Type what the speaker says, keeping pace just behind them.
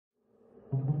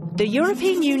The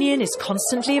European Union is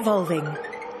constantly evolving.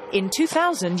 In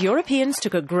 2000, Europeans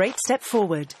took a great step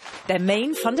forward. Their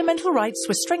main fundamental rights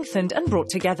were strengthened and brought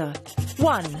together.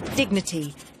 1.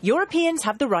 Dignity. Europeans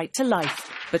have the right to life,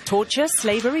 but torture,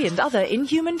 slavery and other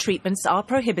inhuman treatments are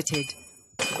prohibited.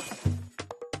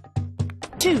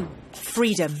 2.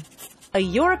 Freedom. A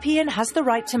European has the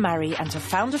right to marry and to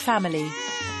found a family.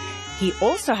 He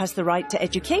also has the right to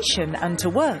education and to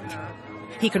work.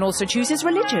 He can also choose his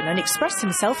religion and express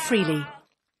himself freely.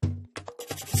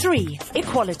 3.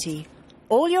 Equality.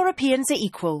 All Europeans are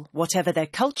equal, whatever their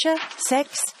culture,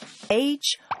 sex,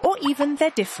 age, or even their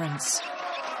difference.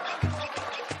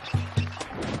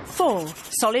 4.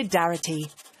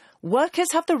 Solidarity.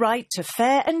 Workers have the right to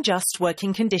fair and just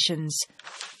working conditions.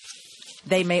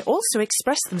 They may also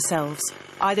express themselves,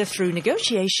 either through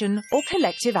negotiation or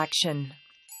collective action.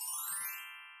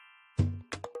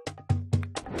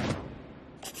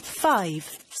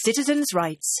 5. Citizens'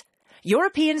 rights.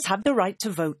 Europeans have the right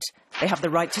to vote. They have the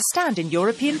right to stand in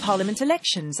European Parliament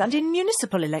elections and in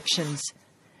municipal elections.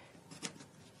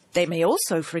 They may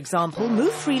also, for example,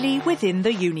 move freely within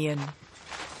the Union.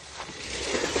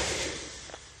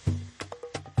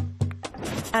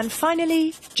 And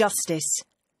finally, justice.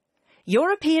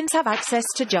 Europeans have access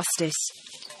to justice.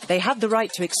 They have the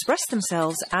right to express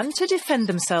themselves and to defend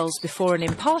themselves before an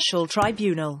impartial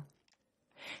tribunal.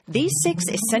 These 6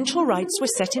 essential rights were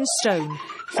set in stone,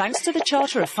 thanks to the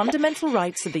Charter of Fundamental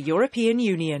Rights of the European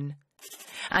Union.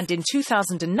 And in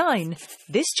 2009,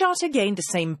 this charter gained the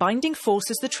same binding force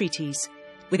as the treaties.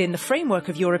 Within the framework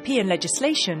of European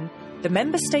legislation, the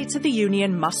member states of the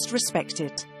Union must respect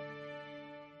it.